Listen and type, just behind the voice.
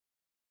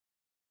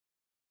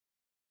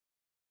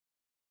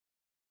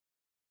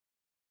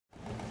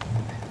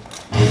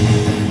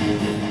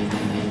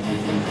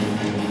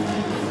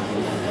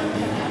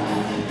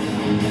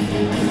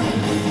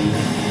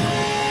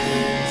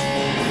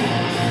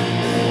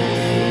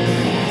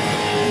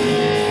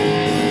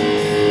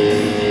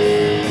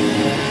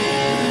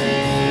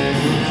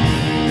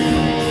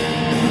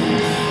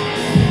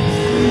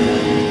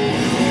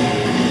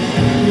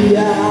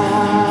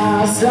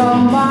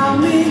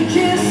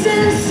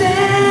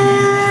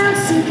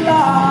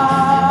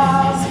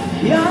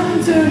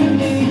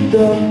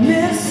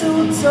underneath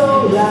the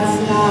mistletoe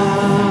last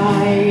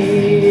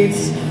night.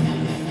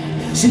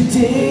 She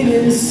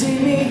didn't see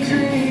me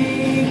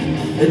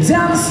creep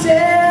down the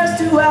stairs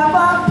to have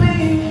a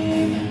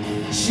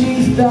peek.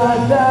 She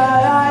thought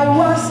that I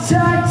was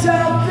tucked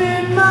up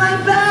in my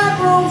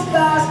bedroom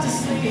fast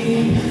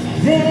asleep.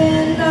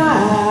 Then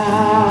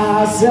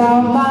I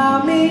saw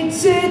Mommy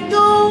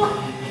tickle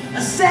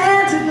a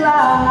Santa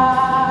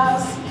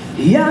Claus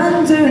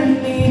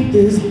underneath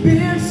this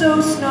beard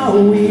so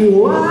snowy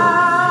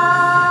white.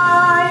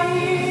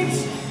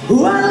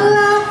 What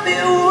life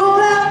it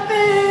would have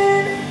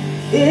been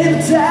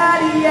if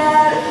Daddy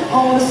had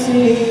only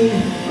seen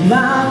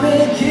Mommy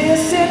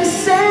kissing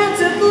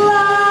Santa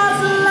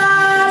Claus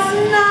last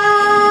night.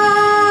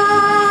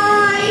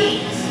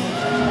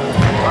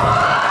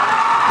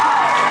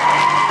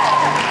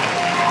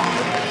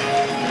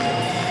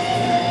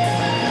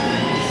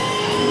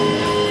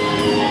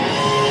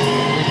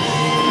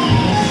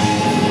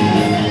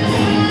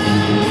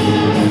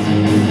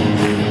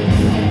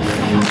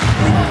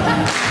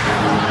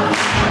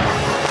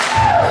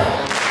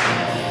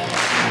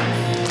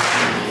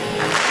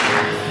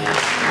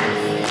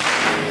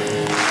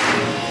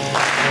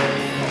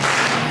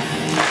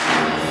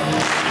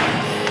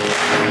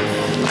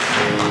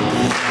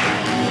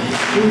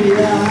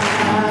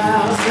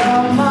 Yeah, so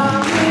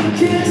Mommy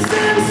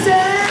kissing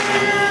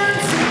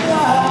Santa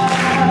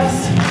Claus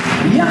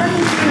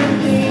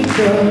underneath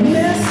the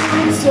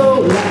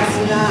mistletoe last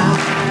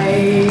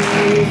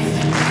night.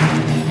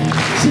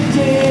 She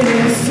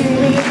didn't see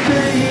me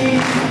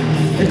creep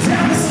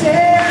down the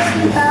stairs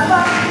to have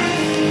a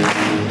peek.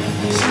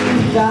 She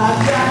thought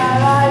that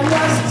I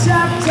was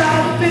tucked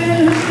up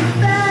in her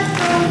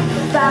bedroom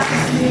fast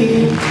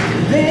asleep.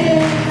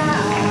 Then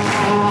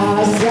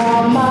I saw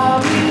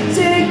Mommy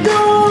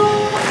tickle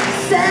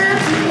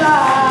Santa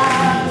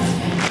Claus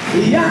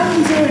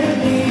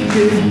underneath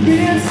his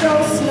beard so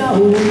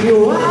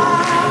snowy.